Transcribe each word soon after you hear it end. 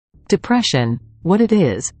Depression, what it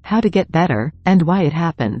is, how to get better, and why it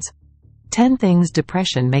happens. 10 things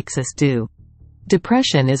depression makes us do.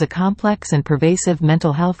 Depression is a complex and pervasive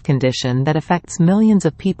mental health condition that affects millions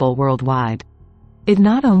of people worldwide. It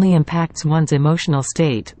not only impacts one's emotional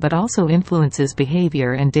state but also influences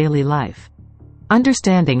behavior and daily life.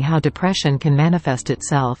 Understanding how depression can manifest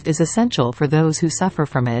itself is essential for those who suffer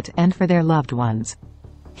from it and for their loved ones.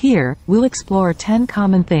 Here, we'll explore 10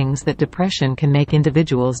 common things that depression can make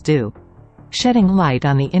individuals do, shedding light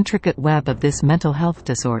on the intricate web of this mental health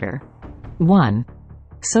disorder. 1.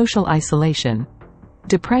 Social isolation.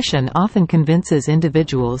 Depression often convinces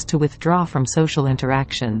individuals to withdraw from social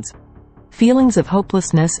interactions. Feelings of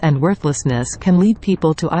hopelessness and worthlessness can lead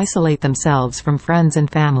people to isolate themselves from friends and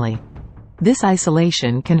family. This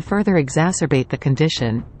isolation can further exacerbate the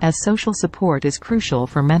condition, as social support is crucial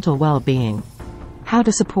for mental well-being. How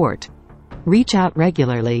to support. Reach out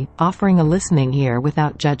regularly, offering a listening ear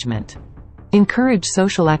without judgment. Encourage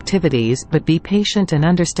social activities but be patient and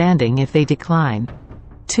understanding if they decline.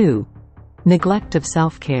 2. Neglect of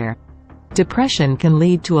self-care. Depression can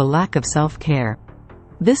lead to a lack of self-care.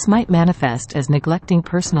 This might manifest as neglecting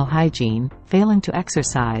personal hygiene, failing to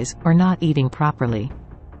exercise, or not eating properly.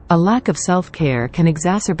 A lack of self-care can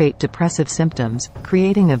exacerbate depressive symptoms,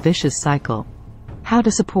 creating a vicious cycle. How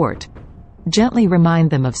to support. Gently remind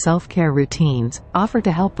them of self-care routines, offer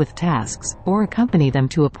to help with tasks, or accompany them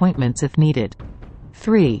to appointments if needed.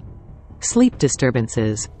 3. Sleep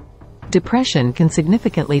disturbances. Depression can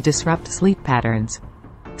significantly disrupt sleep patterns.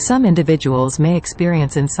 Some individuals may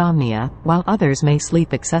experience insomnia, while others may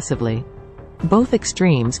sleep excessively. Both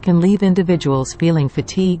extremes can leave individuals feeling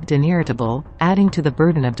fatigued and irritable, adding to the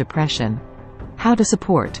burden of depression. How to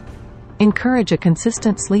support. Encourage a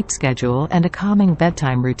consistent sleep schedule and a calming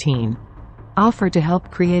bedtime routine. Offer to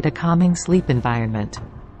help create a calming sleep environment.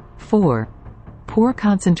 4. Poor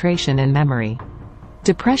concentration and memory.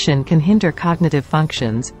 Depression can hinder cognitive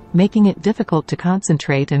functions, making it difficult to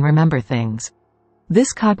concentrate and remember things.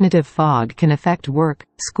 This cognitive fog can affect work,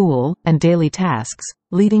 school, and daily tasks,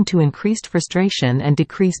 leading to increased frustration and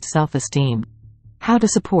decreased self-esteem. How to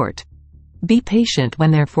support. Be patient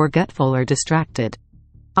when they're forgetful or distracted.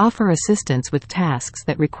 Offer assistance with tasks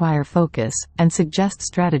that require focus, and suggest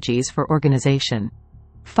strategies for organization.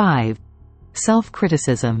 5.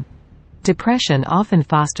 Self-criticism. Depression often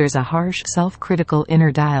fosters a harsh, self-critical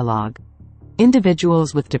inner dialogue.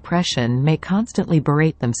 Individuals with depression may constantly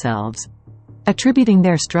berate themselves, attributing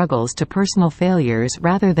their struggles to personal failures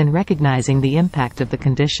rather than recognizing the impact of the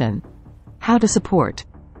condition. How to support.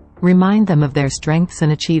 Remind them of their strengths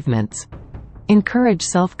and achievements. Encourage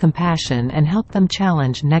self-compassion and help them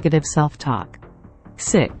challenge negative self-talk.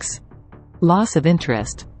 6. Loss of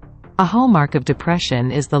interest. A hallmark of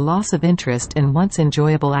depression is the loss of interest in once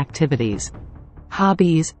enjoyable activities.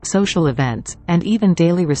 Hobbies, social events, and even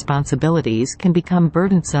daily responsibilities can become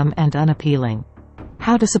burdensome and unappealing.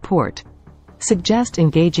 How to support. Suggest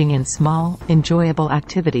engaging in small, enjoyable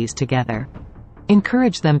activities together.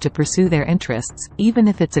 Encourage them to pursue their interests, even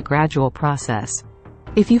if it's a gradual process.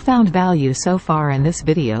 If you found value so far in this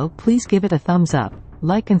video, please give it a thumbs up,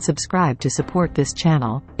 like and subscribe to support this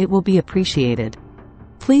channel, it will be appreciated.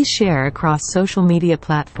 Please share across social media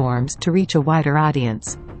platforms to reach a wider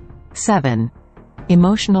audience. 7.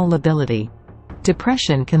 Emotional lability.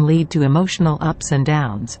 Depression can lead to emotional ups and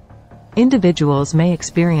downs. Individuals may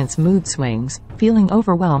experience mood swings, feeling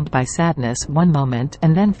overwhelmed by sadness one moment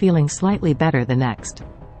and then feeling slightly better the next.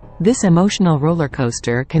 This emotional roller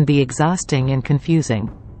coaster can be exhausting and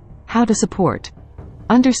confusing. How to support.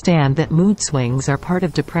 Understand that mood swings are part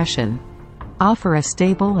of depression. Offer a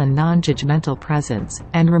stable and non-judgmental presence,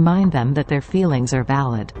 and remind them that their feelings are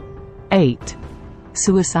valid. 8.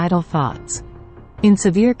 Suicidal thoughts. In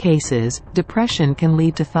severe cases, depression can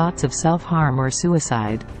lead to thoughts of self-harm or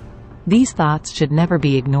suicide. These thoughts should never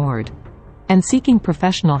be ignored, and seeking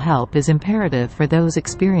professional help is imperative for those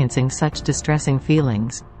experiencing such distressing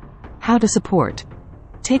feelings. How to support.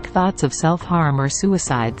 Take thoughts of self-harm or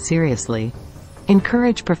suicide seriously.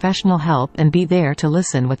 Encourage professional help and be there to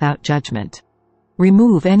listen without judgment.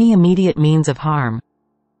 Remove any immediate means of harm.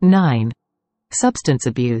 9. Substance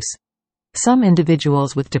abuse. Some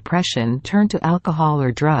individuals with depression turn to alcohol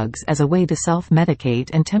or drugs as a way to self-medicate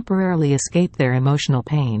and temporarily escape their emotional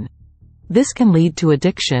pain. This can lead to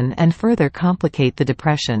addiction and further complicate the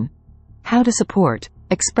depression. How to support.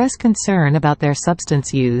 Express concern about their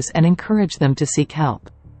substance use and encourage them to seek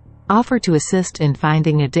help. Offer to assist in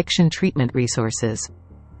finding addiction treatment resources.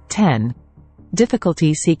 10.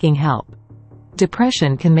 Difficulty seeking help.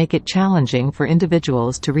 Depression can make it challenging for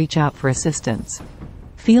individuals to reach out for assistance.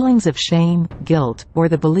 Feelings of shame, guilt, or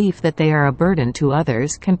the belief that they are a burden to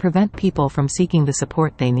others can prevent people from seeking the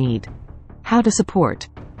support they need. How to support?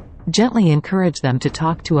 Gently encourage them to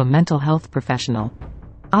talk to a mental health professional.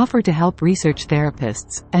 Offer to help research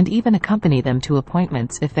therapists, and even accompany them to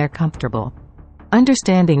appointments if they're comfortable.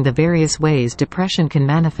 Understanding the various ways depression can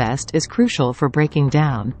manifest is crucial for breaking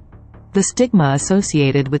down the stigma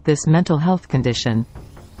associated with this mental health condition.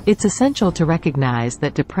 It's essential to recognize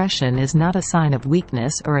that depression is not a sign of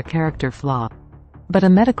weakness or a character flaw, but a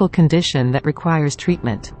medical condition that requires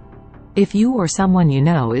treatment. If you or someone you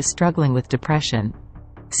know is struggling with depression,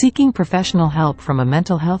 seeking professional help from a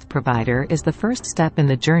mental health provider is the first step in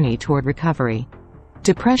the journey toward recovery.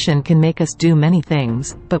 Depression can make us do many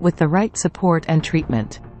things, but with the right support and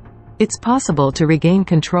treatment, it's possible to regain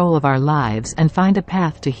control of our lives and find a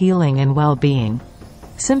path to healing and well-being.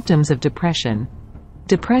 Symptoms of depression.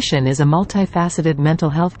 Depression is a multifaceted mental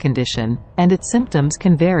health condition, and its symptoms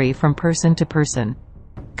can vary from person to person.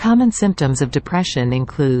 Common symptoms of depression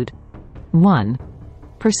include 1.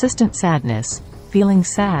 Persistent sadness, feeling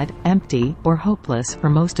sad, empty, or hopeless for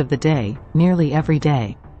most of the day, nearly every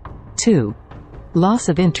day. 2. Loss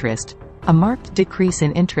of interest, a marked decrease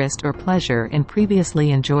in interest or pleasure in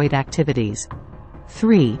previously enjoyed activities.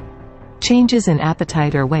 3. Changes in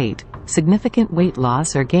appetite or weight, significant weight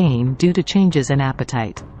loss or gain due to changes in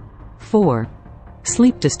appetite. 4.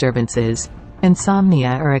 Sleep disturbances,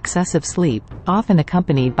 insomnia or excessive sleep, often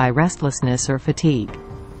accompanied by restlessness or fatigue.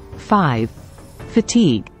 5.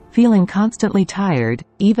 Fatigue, feeling constantly tired,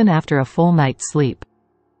 even after a full night's sleep.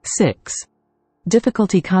 6.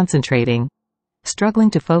 Difficulty concentrating, struggling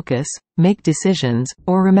to focus, make decisions,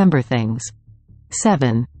 or remember things.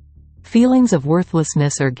 7. Feelings of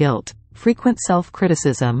worthlessness or guilt, frequent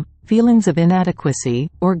self-criticism, feelings of inadequacy,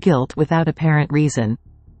 or guilt without apparent reason.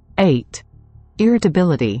 8.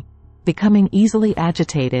 Irritability, becoming easily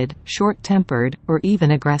agitated, short-tempered, or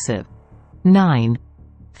even aggressive. 9.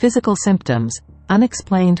 Physical symptoms,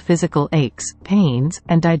 unexplained physical aches, pains,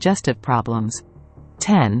 and digestive problems.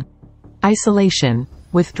 10. Isolation,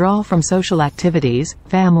 withdrawal from social activities,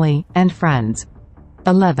 family, and friends.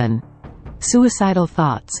 11. Suicidal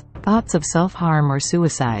thoughts, thoughts of self-harm or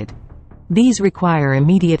suicide. These require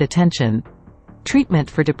immediate attention. Treatment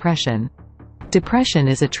for depression. Depression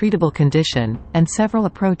is a treatable condition, and several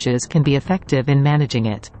approaches can be effective in managing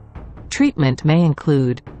it. Treatment may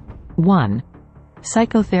include 1.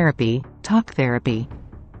 Psychotherapy, talk therapy.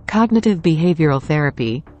 Cognitive behavioral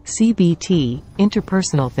therapy, CBT,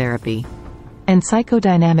 interpersonal therapy, and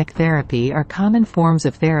psychodynamic therapy are common forms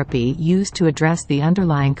of therapy used to address the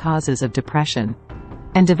underlying causes of depression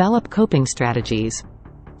and develop coping strategies.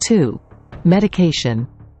 2. Medication.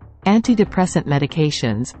 Antidepressant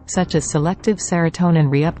medications, such as selective serotonin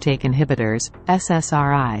reuptake inhibitors,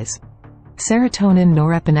 SSRIs, serotonin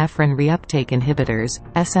norepinephrine reuptake inhibitors,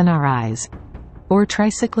 SNRIs, or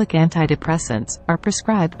tricyclic antidepressants, are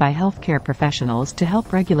prescribed by healthcare professionals to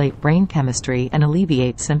help regulate brain chemistry and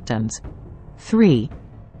alleviate symptoms. 3.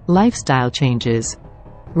 Lifestyle changes.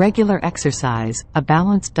 Regular exercise, a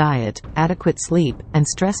balanced diet, adequate sleep, and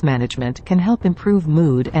stress management can help improve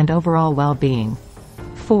mood and overall well-being.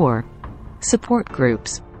 4. Support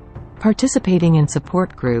groups. Participating in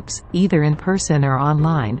support groups, either in person or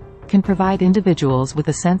online, can provide individuals with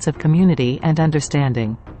a sense of community and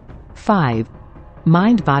understanding. 5.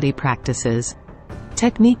 Mind-body practices.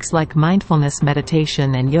 Techniques like mindfulness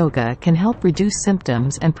meditation and yoga can help reduce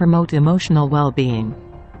symptoms and promote emotional well-being.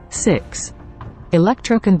 6.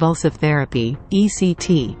 Electroconvulsive therapy,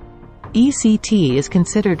 ECT. ECT is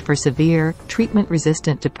considered for severe,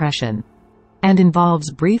 treatment-resistant depression and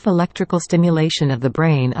involves brief electrical stimulation of the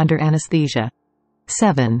brain under anesthesia.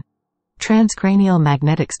 7. Transcranial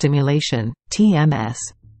magnetic stimulation, TMS.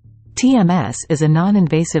 TMS is a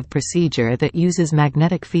non-invasive procedure that uses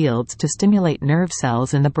magnetic fields to stimulate nerve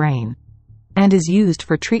cells in the brain and is used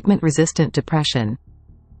for treatment-resistant depression.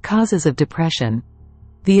 Causes of depression.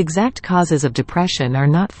 The exact causes of depression are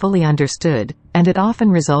not fully understood, and it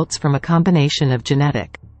often results from a combination of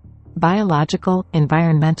genetic, biological,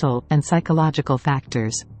 environmental, and psychological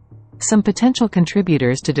factors. Some potential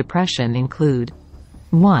contributors to depression include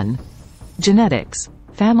 1. Genetics.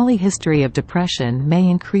 Family history of depression may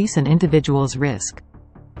increase an individual's risk.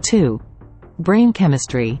 2. Brain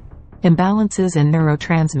chemistry. Imbalances in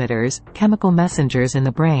neurotransmitters, chemical messengers in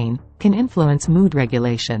the brain, can influence mood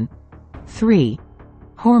regulation. 3.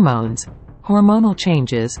 Hormones. Hormonal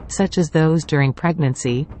changes, such as those during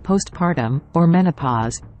pregnancy, postpartum, or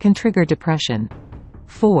menopause, can trigger depression.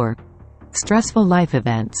 4. Stressful life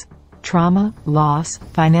events. Trauma, loss,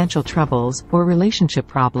 financial troubles, or relationship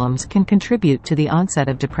problems can contribute to the onset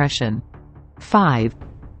of depression. 5.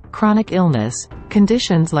 Chronic illness.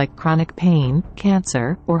 Conditions like chronic pain,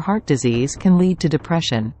 cancer, or heart disease can lead to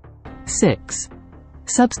depression. 6.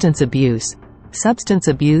 Substance abuse. Substance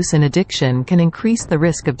abuse and addiction can increase the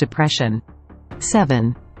risk of depression.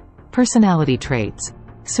 7. Personality traits.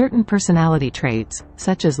 Certain personality traits,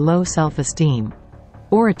 such as low self-esteem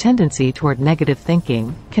or a tendency toward negative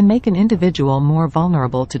thinking, can make an individual more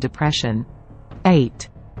vulnerable to depression. 8.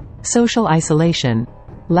 Social isolation.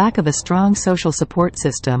 Lack of a strong social support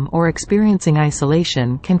system or experiencing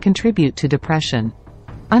isolation can contribute to depression.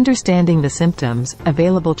 Understanding the symptoms,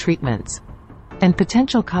 available treatments, and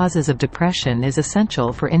potential causes of depression is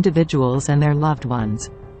essential for individuals and their loved ones.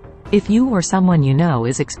 If you or someone you know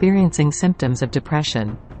is experiencing symptoms of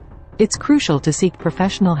depression, it's crucial to seek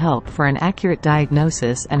professional help for an accurate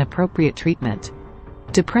diagnosis and appropriate treatment.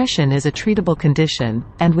 Depression is a treatable condition,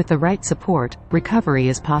 and with the right support, recovery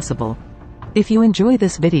is possible. If you enjoy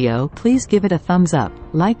this video, please give it a thumbs up,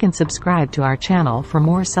 like and subscribe to our channel for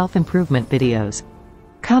more self-improvement videos.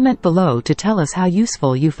 Comment below to tell us how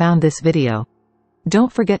useful you found this video.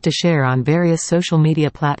 Don't forget to share on various social media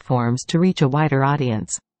platforms to reach a wider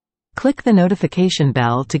audience. Click the notification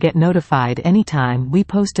bell to get notified anytime we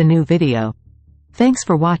post a new video. Thanks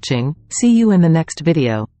for watching. See you in the next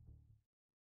video.